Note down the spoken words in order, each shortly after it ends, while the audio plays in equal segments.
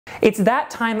It's that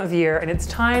time of year and it's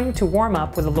time to warm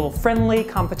up with a little friendly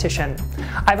competition.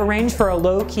 I've arranged for a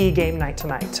low-key game night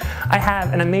tonight. I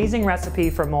have an amazing recipe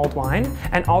for mulled wine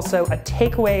and also a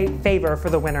takeaway favor for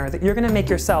the winner that you're going to make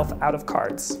yourself out of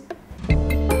cards.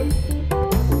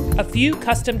 A few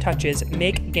custom touches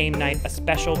make game night a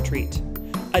special treat.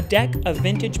 A deck of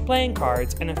vintage playing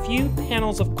cards and a few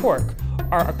panels of cork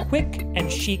are a quick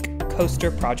and chic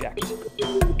coaster project.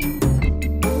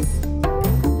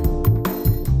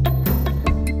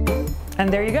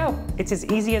 And there you go. It's as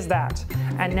easy as that.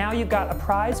 And now you've got a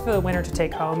prize for the winner to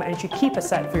take home, and you should keep a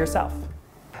set for yourself.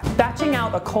 Batching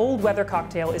out a cold weather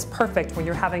cocktail is perfect when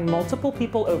you're having multiple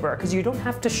people over because you don't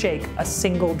have to shake a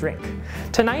single drink.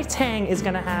 Tonight's hang is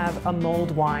going to have a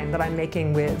mulled wine that I'm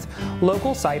making with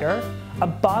local cider, a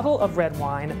bottle of red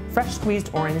wine, fresh squeezed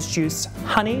orange juice,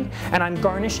 honey, and I'm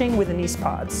garnishing with anise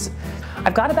pods.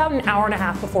 I've got about an hour and a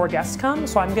half before guests come,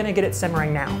 so I'm going to get it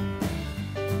simmering now.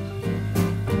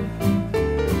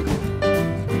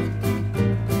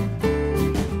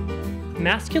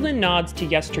 Masculine nods to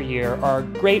yesteryear are a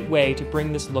great way to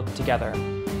bring this look together.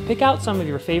 Pick out some of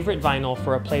your favorite vinyl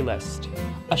for a playlist.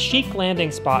 A chic landing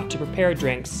spot to prepare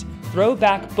drinks,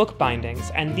 throwback book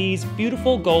bindings, and these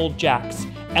beautiful gold jacks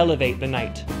elevate the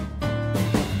night.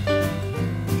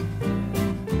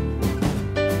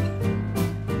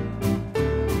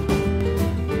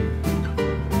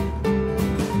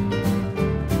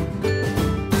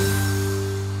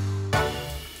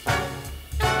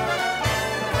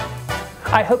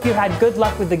 I hope you had good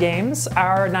luck with the games.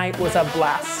 Our night was a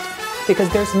blast because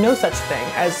there's no such thing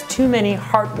as too many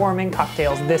heartwarming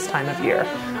cocktails this time of year.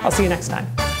 I'll see you next time.